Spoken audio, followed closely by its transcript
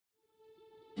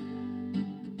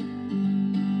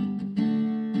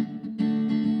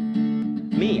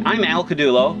Me, I'm Al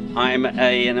Cadulo. I'm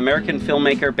an American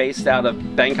filmmaker based out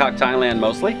of Bangkok, Thailand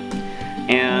mostly.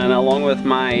 And along with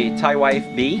my Thai wife,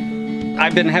 Bee,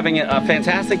 I've been having a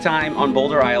fantastic time on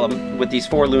Boulder Island with these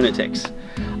 4 lunatics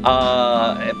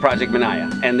at Project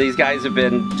Manaia. And these guys have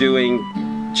been doing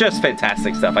just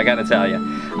fantastic stuff, I gotta tell you.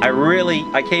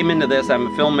 I came into this, I'm a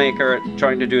filmmaker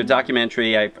trying to do a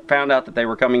documentary. I found out that they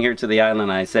were coming here to the island,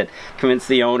 and I said, convinced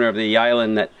the owner of the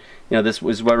island that, you know, this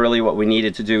was really what we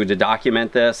needed to do to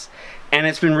document this. And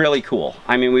it's been really cool.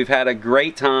 I mean, we've had a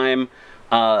great time.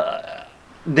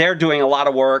 They're doing a lot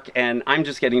of work, and I'm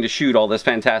just getting to shoot all this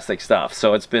fantastic stuff.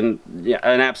 So it's been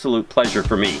an absolute pleasure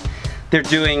for me. They're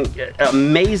doing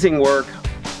amazing work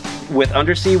with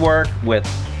undersea work, with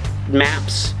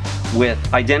maps,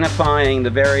 with identifying the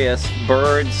various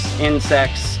birds,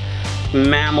 insects,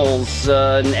 mammals,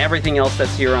 and everything else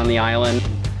that's here on the island.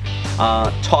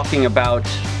 Talking about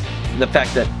the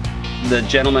fact that the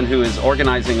gentleman who is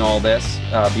organizing all this,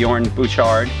 Bjorn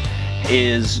Bouchard,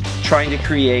 is trying to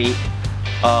create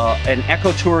an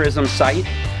ecotourism site.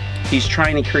 He's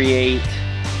trying to create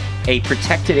a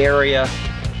protected area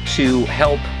to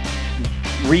help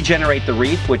regenerate the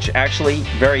reef, which actually,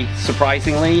 very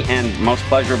surprisingly and most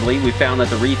pleasurably, we found that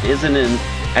the reef isn't in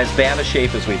as bad a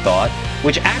shape as we thought,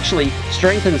 which actually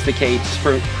strengthens the case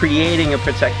for creating a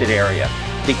protected area.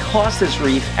 Because this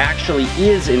reef actually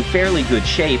is in fairly good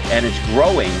shape and it's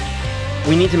growing,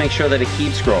 we need to make sure that it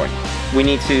keeps growing. We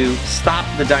need to stop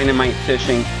the dynamite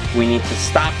fishing. We need to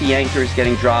stop the anchors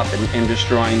getting dropped and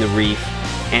destroying the reef.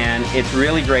 And it's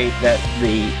really great that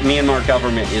the Myanmar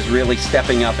government is really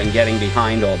stepping up and getting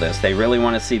behind all this. They really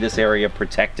want to see this area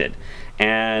protected.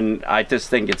 And I just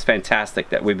think it's fantastic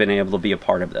that we've been able to be a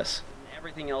part of this.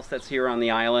 Everything else that's here on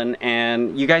the island,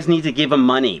 and you guys need to give them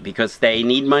money because they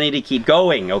need money to keep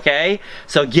going, okay?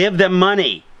 So give them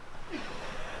money.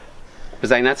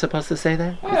 Was I not supposed to say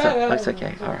that? It's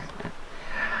okay, all right.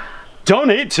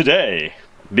 Donate today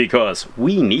because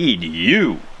we need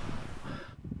you.